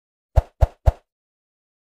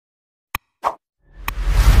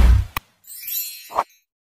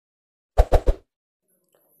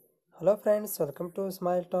Hello friends, welcome to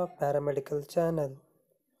smile talk paramedical channel.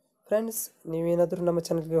 Friends, ನೀವೇನಾದರೂ ನಮ್ಮ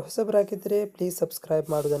ಚಾನಲ್ಗೆ ಹೊಸಬರಾಗಿದ್ದರೆ ಪ್ಲೀಸ್ ಸಬ್ಸ್ಕ್ರೈಬ್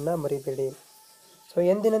ಮಾಡೋದನ್ನು ಮರಿಬೇಡಿ. ಸೊ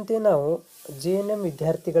ಎಂದಿನಂತೆ ನಾವು JNM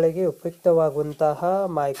ವಿದ್ಯಾರ್ಥಿಗಳಿಗೆ ಉಪಯುಕ್ತವಾಗುವಂತಹ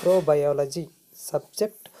ಮೈಕ್ರೋಬಯಾಲಜಿ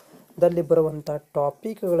ಸಬ್ಜೆಕ್ಟ್ದಲ್ಲಿ ಬರುವಂಥ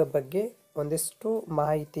ಟಾಪಿಕ್ಗಳ ಬಗ್ಗೆ ಒಂದಿಷ್ಟು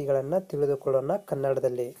ಮಾಹಿತಿಗಳನ್ನು ತಿಳಿದುಕೊಳ್ಳೋಣ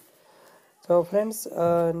ಕನ್ನಡದಲ್ಲಿ. ಸೊ ಫ್ರೆಂಡ್ಸ್,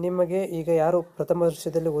 ನಿಮಗೆ ಈಗ ಯಾರು ಪ್ರಥಮ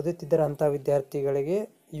ವರ್ಷದಲ್ಲಿ ಓದುತ್ತಿದ್ದಾರೆ ಅಂಥ ವಿದ್ಯಾರ್ಥಿಗಳಿಗೆ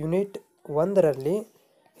ಯೂನಿಟ್ 1ರಲ್ಲಿ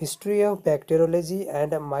history of bacteriology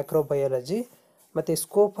and microbiology ಮತ್ತು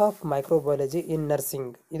scope of microbiology in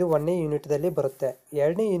nursing ಇದು 1ನೇ ಯೂನಿಟ್ದಲ್ಲಿ ಬರುತ್ತೆ.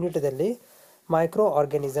 2ನೇ ಯೂನಿಟ್ದಲ್ಲಿ ಮೈಕ್ರೋ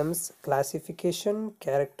ಆರ್ಗ್ಯಾನಿಸಮ್ಸ್ ಕ್ಲಾಸಿಫಿಕೇಷನ್,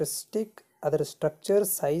 ಕ್ಯಾರೆಕ್ಟರಿಸ್ಟಿಕ್, ಅದರ structure,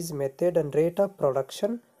 size, method and rate of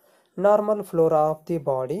production, normal flora of the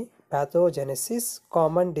body, ಪ್ಯಾಥೋಜೆನೆಸಿಸ್,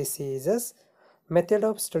 common diseases, method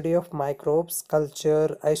of study of microbes,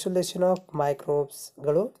 culture, isolation of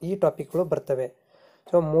ಮೈಕ್ರೋಬ್ಸ್ಗಳು ಈ ಟಾಪಿಕ್ಗಳು ಬರ್ತವೆ.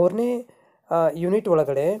 So 3ನೇ unit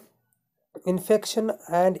ಒಳಗಡೆ infection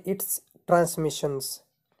and it's transmissions,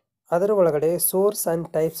 ಅದರ ಒಳಗಡೆ source and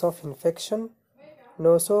types of infection,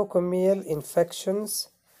 ನೋಸೋಕೊಮಿಯಲ್ infections,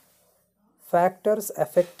 factors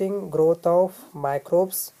affecting growth of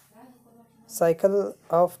microbes, cycle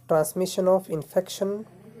of transmission of infection,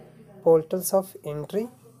 portals of entry,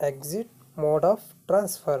 exit, mode of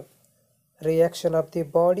transfer, reaction of the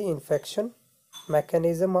body infection,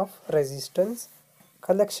 mechanism of resistance,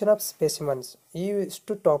 collection of specimens.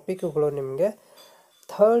 ಇಷ್ಟು ಟಾಪಿಕ್ಗಳು ನಿಮಗೆ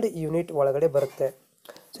 3rd unit ಒಳಗಡೆ ಬರುತ್ತೆ.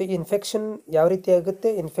 So ಈ infection ಯಾವ ರೀತಿ ಆಗುತ್ತೆ,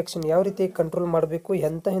 infection ಯಾವ ರೀತಿ ಕಂಟ್ರೋಲ್ ಮಾಡಬೇಕು,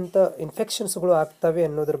 ಎಂಥ ಇನ್ಫೆಕ್ಷನ್ಸ್ಗಳು ಆಗ್ತವೆ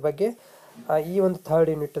ಅನ್ನೋದ್ರ ಬಗ್ಗೆ ಈ ಒಂದು 3rd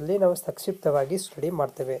ಯೂನಿಟಲ್ಲಿ ನಾವು ಸಂಕ್ಷಿಪ್ತವಾಗಿ ಸ್ಟಡಿ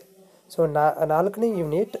ಮಾಡ್ತೇವೆ. ಸೊ 4ನೇ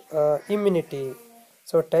unit immunity.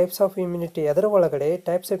 So types of immunity, ಅದರ ಒಳಗಡೆ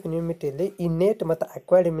ಟೈಪ್ಸ್ ಆಫ್ ಇಮ್ಯುನಿಟಿಯಲ್ಲಿ ಇನ್ನೇಟ್ ಮತ್ತು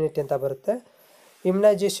ಅಕ್ವೈರ್ಡ್ ಇಮ್ಯುನಿಟಿ ಅಂತ ಬರುತ್ತೆ.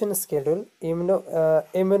 ಇಮ್ಯುನೈಜೇಷನ್ ಸ್ಕೆಡ್ಯೂಲ್,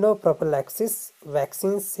 ಇಮ್ಯುನೋಪ್ರೊಫಿಲಾಕ್ಸಿಸ್,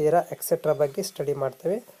 ವ್ಯಾಕ್ಸಿನ್ಸ್, ಸೇರಾ ಎಕ್ಸೆಟ್ರಾ ಬಗ್ಗೆ ಸ್ಟಡಿ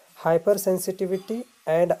ಮಾಡ್ತೇವೆ. Hyper sensitivity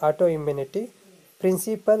and auto immunity,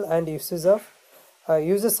 principal and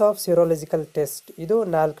uses of ಸಿರೋಲಜಿಕಲ್ test ಇದು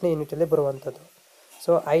 4ನೇ ಯೂನಿಟಲ್ಲಿ ಬರುವಂಥದ್ದು.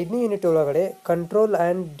 ಸೊ 5ನೇ ಯೂನಿಟ್ ಒಳಗಡೆ control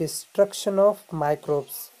and destruction of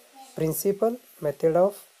microbes, principle, method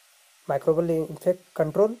of microbial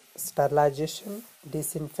control, sterilization,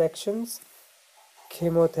 disinfections,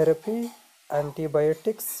 chemotherapy,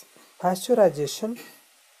 antibiotics, pasteurization,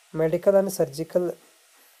 medical and surgical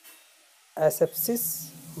asepsis,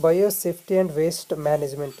 biosafety and waste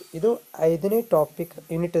management ಇದು 5ನೇ topic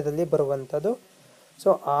ಯೂನಿಟಲ್ಲಿ ಬರುವಂಥದ್ದು.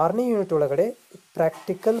 So 6ನೇ unit ಒಳಗಡೆ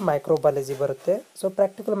practical microbiology ಬರುತ್ತೆ. ಸೊ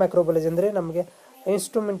ಪ್ರಾಕ್ಟಿಕಲ್ ಮೈಕ್ರೋಬಯಾಲಜಿ ಅಂದರೆ ನಮಗೆ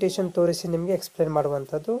instrumentation ತೋರಿಸಿ ನಿಮಗೆ explain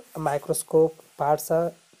ಮಾಡುವಂಥದ್ದು. ಮೈಕ್ರೋಸ್ಕೋಪ್,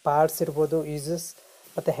 ಪಾರ್ಟ್ಸ್ ಇರ್ಬೋದು, ಯೂಸಸ್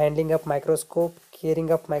ಮತ್ತು handling of microscope,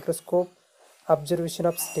 caring of microscope, observation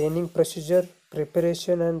of staining procedure,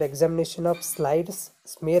 preparation and examination of slides,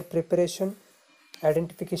 smear preparation,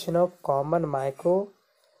 identification of common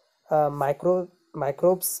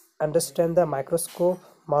microbes, understand the microscope,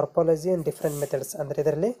 ಮಾರ್ಪಾಲಜಿ and different methods. ಅಂದರೆ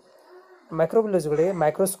ಇದರಲ್ಲಿ ಮೈಕ್ರೋಬಯಾಲಜಿಗಳಿಗೆ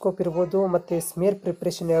microscope ಇರ್ಬೋದು ಮತ್ತು smear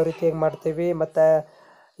preparation ಯಾವ ರೀತಿಯಾಗಿ ಮಾಡ್ತೇವೆ ಮತ್ತು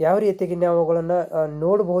ಯಾವ ರೀತಿಯಾಗಿ ನಾವು ಅವುಗಳನ್ನು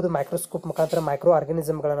ನೋಡ್ಬೋದು ಮೈಕ್ರೋಸ್ಕೋಪ್ ಮುಖಾಂತರ ಮೈಕ್ರೋ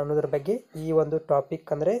ಆರ್ಗ್ಯಾನಿಸಮ್ಗಳನ್ನು ಅನ್ನೋದ್ರ ಬಗ್ಗೆ ಈ ಒಂದು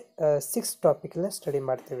ಟಾಪಿಕ್ ಅಂದರೆ 6 ಟಾಪಿಕ್ನ ಸ್ಟಡಿ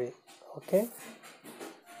ಮಾಡ್ತೀವಿ. ಓಕೆ.